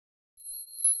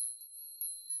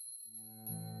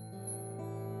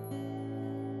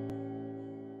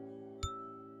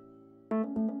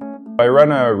I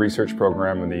run a research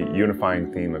program with the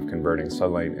unifying theme of converting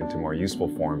sunlight into more useful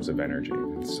forms of energy.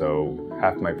 So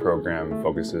half my program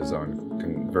focuses on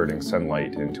converting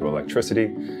sunlight into electricity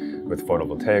with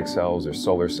photovoltaic cells or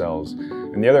solar cells.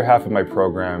 And the other half of my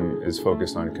program is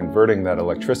focused on converting that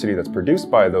electricity that's produced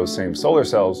by those same solar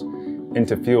cells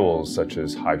into fuels such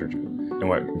as hydrogen. And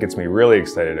what gets me really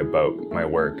excited about my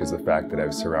work is the fact that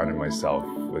I've surrounded myself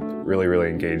with really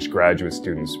engaged graduate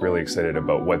students, really excited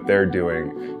about what they're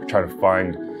doing, trying to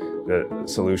find the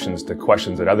solutions to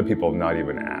questions that other people have not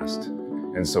even asked.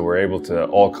 And so we're able to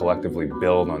all collectively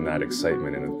build on that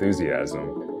excitement and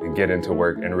enthusiasm and get into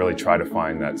work and really try to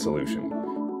find that solution.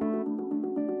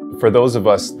 For those of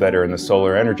us that are in the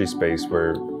solar energy space,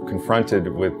 we're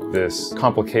confronted with this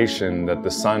complication that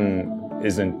the sun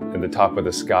isn't at the top of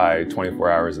the sky 24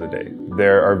 hours a day.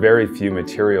 There are very few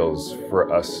materials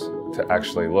for us to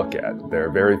actually look at. There are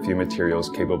very few materials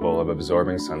capable of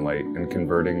absorbing sunlight and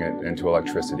converting it into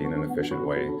electricity in an efficient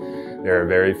way. There are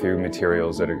very few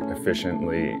materials that are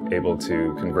efficiently able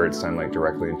to convert sunlight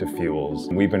directly into fuels.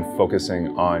 We've been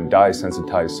focusing on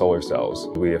dye-sensitized solar cells.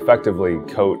 We effectively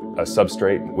coat a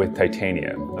substrate with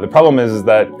titanium. The problem is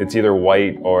that it's either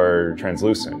white or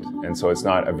translucent, and so it's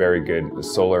not a very good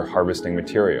solar harvesting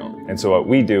material. And so what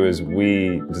we do is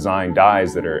we design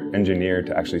dyes that are engineered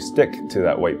to actually stick to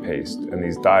that white paste. And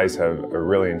these dyes have a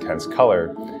really intense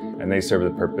color, and they serve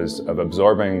the purpose of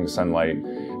absorbing sunlight.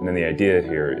 And then the idea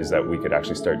here is that we could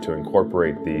actually start to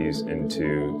incorporate these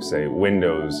into, say,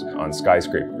 windows on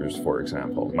skyscrapers, for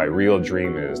example. My real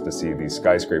dream is to see these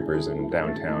skyscrapers in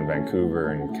downtown Vancouver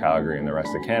and Calgary and the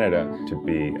rest of Canada to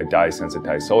be a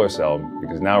dye-sensitized solar cell,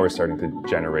 because now we're starting to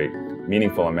generate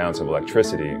meaningful amounts of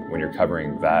electricity when you're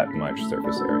covering that much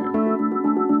surface area.